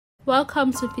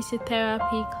Welcome to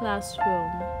Physiotherapy Classroom.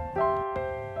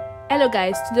 Hello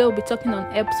guys, today we'll be talking on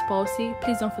erb's palsy.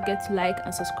 Please don't forget to like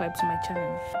and subscribe to my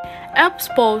channel. Erb's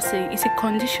palsy is a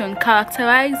condition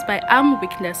characterized by arm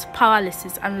weakness,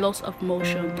 paralysis and loss of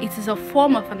motion. It is a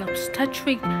form of an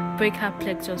obstetric brachial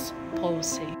plexus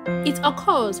palsy. It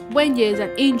occurs when there is an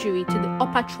injury to the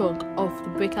upper trunk of the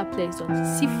brachial plexus,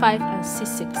 C5 and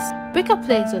C6. Brachial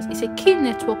plexus is a key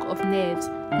network of nerves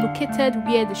located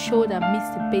where the shoulder meets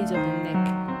the base of the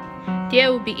neck. There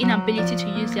will be inability to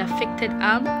use the affected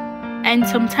arm and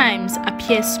sometimes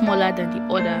appears smaller than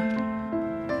the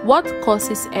other. What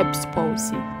causes erb's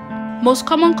palsy? Most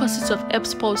common causes of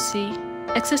erb's palsy: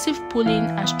 excessive pulling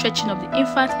and stretching of the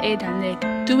infant head and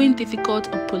neck during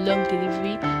difficult or prolonged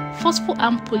delivery, forceful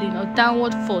arm pulling or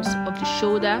downward force of the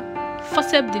shoulder,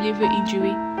 forceps delivery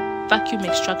injury, vacuum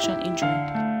extraction injury.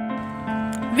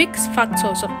 Risk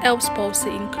factors of erb's palsy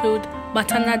include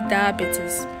maternal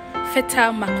diabetes,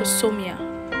 fetal macrosomia,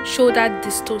 shoulder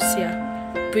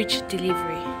dystocia, breech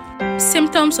delivery.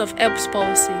 Symptoms of erb's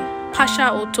palsy: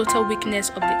 partial or total weakness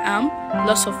of the arm,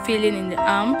 loss of feeling in the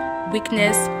arm,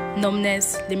 weakness,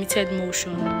 numbness, limited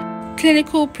motion.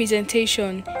 Clinical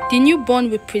presentation: the newborn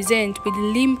will present with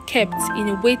the limb kept in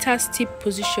a waiter steep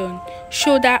position,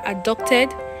 shoulder adducted,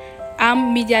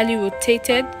 arm medially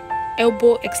rotated,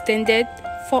 elbow extended,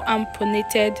 forearm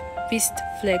pronated, wrist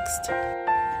flexed.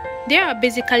 There are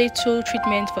basically two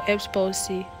treatments for erb's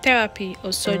palsy: therapy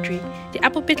or surgery. The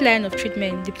appropriate line of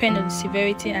treatment depends on the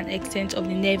severity and extent of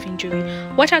the nerve injury.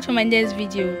 Watch out for my next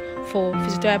video for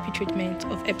physiotherapy treatment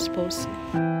of erb's palsy.